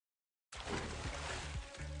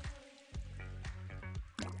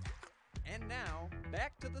now,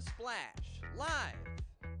 back to the Splash, live.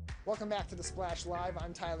 Welcome back to the Splash Live.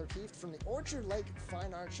 I'm Tyler Kieft from the Orchard Lake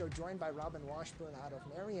Fine Art Show, joined by Robin Washburn out of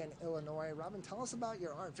Marion, Illinois. Robin, tell us about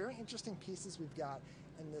your art. Very interesting pieces we've got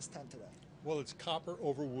in this tent today. Well, it's copper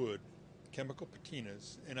over wood, chemical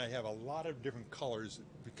patinas, and I have a lot of different colors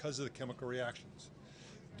because of the chemical reactions.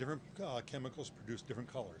 Different chemicals produce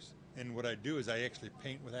different colors. And what I do is I actually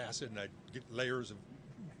paint with acid and I get layers of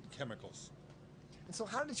chemicals. And so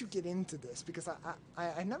how did you get into this? Because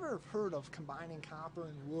I never heard of combining copper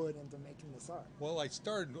and wood into making this art. Well, I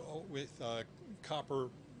started with copper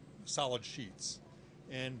solid sheets.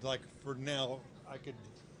 And like for now, I could,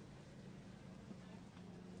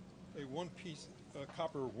 a one piece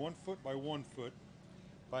copper 1 foot by 1 foot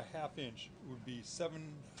by ½ inch would be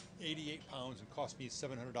 88 pounds and cost me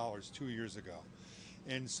 $700 2 years ago.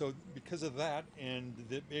 And so because of that and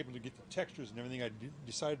able to get the textures and everything, I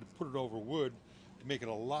decided to put it over wood to make it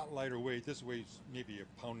a lot lighter weight. This weighs maybe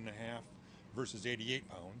 1.5 pounds versus 88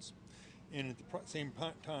 pounds. And at the same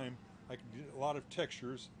time, I could get a lot of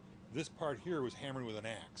textures. This part here was hammered with an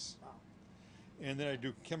axe. Wow. And then I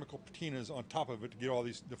do chemical patinas on top of it to get all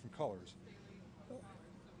these different colors.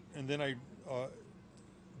 And then I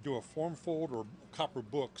do a form fold or copper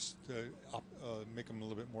books to make them a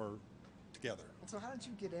little bit more together. So how did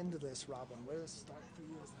you get into this, Robin? Where did this start for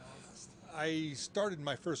you as an artist? I started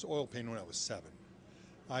my first oil painting when I was 7.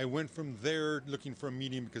 I went from there looking for a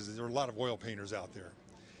medium because there were a lot of oil painters out there.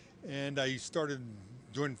 And I started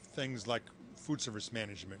doing things like food service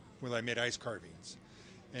management where I made ice carvings.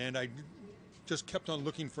 And I just kept on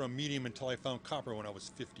looking for a medium until I found copper when I was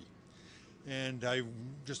 50. And I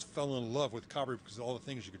just fell in love with copper because of all the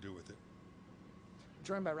things you could do with it.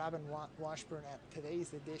 Joined by Robin Washburn at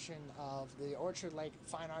today's edition of the Orchard Lake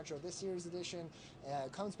Fine Art Show. This year's edition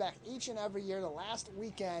comes back each and every year, the last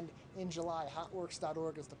weekend in July.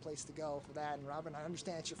 Hotworks.org is the place to go for that. And Robin, I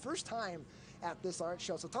understand it's your first time at this art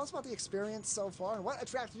show. So tell us about the experience so far and what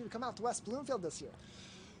attracted you to come out to West Bloomfield this year.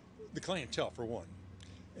 The clientele, for one.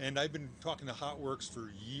 And I've been talking to Hotworks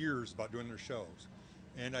for years about doing their shows.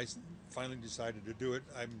 And I finally decided to do it.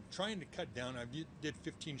 I'm trying to cut down. I did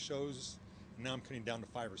 15 shows. Now I'm cutting down to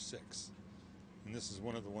 5 or 6. And this is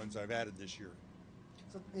one of the ones I've added this year.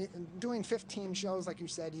 So doing 15 shows, like you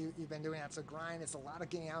said, you've been doing, that's a grind. It's a lot of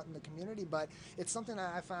getting out in the community, but it's something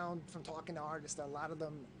that I found from talking to artists that a lot of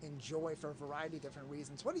them enjoy for a variety of different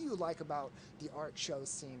reasons. What do you like about the art show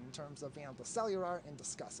scene in terms of being able to sell your art and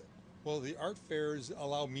discuss it? Well, the art fairs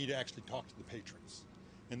allow me to actually talk to the patrons.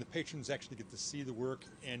 And the patrons actually get to see the work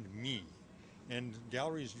and me. And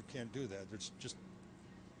galleries, you can't do that. It's just,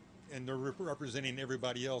 and they're representing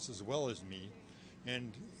everybody else as well as me.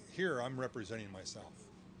 And here I'm representing myself.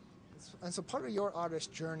 And so part of your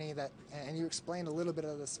artist journey that, and you explained a little bit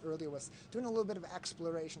of this earlier, was doing a little bit of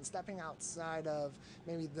exploration, stepping outside of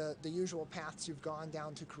maybe the usual paths you've gone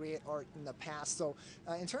down to create art in the past. So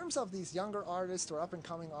in terms of these younger artists or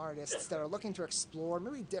up-and-coming artists that are looking to explore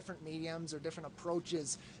maybe different mediums or different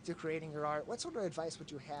approaches to creating your art, what sort of advice would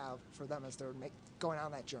you have for them as they're going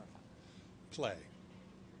on that journey? Play.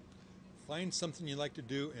 Find something you like to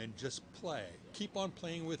do and just play. Keep on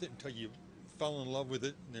playing with it until you fell in love with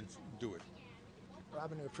it, and then do it.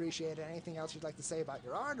 Robin, we appreciate it. Anything else you'd like to say about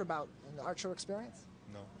your art or about the art show experience?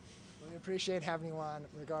 No. We appreciate having you on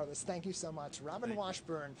regardless. Thank you so much. Robin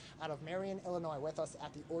Washburn out of Marion, Illinois with us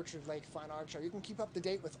at the Orchard Lake Fine Art Show. You can keep up to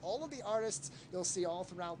date with all of the artists you'll see all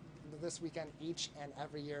throughout this weekend each and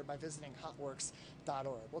every year by visiting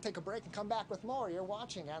hotworks.org. We'll take a break and come back with more. You're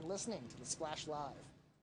watching and listening to The Splash Live.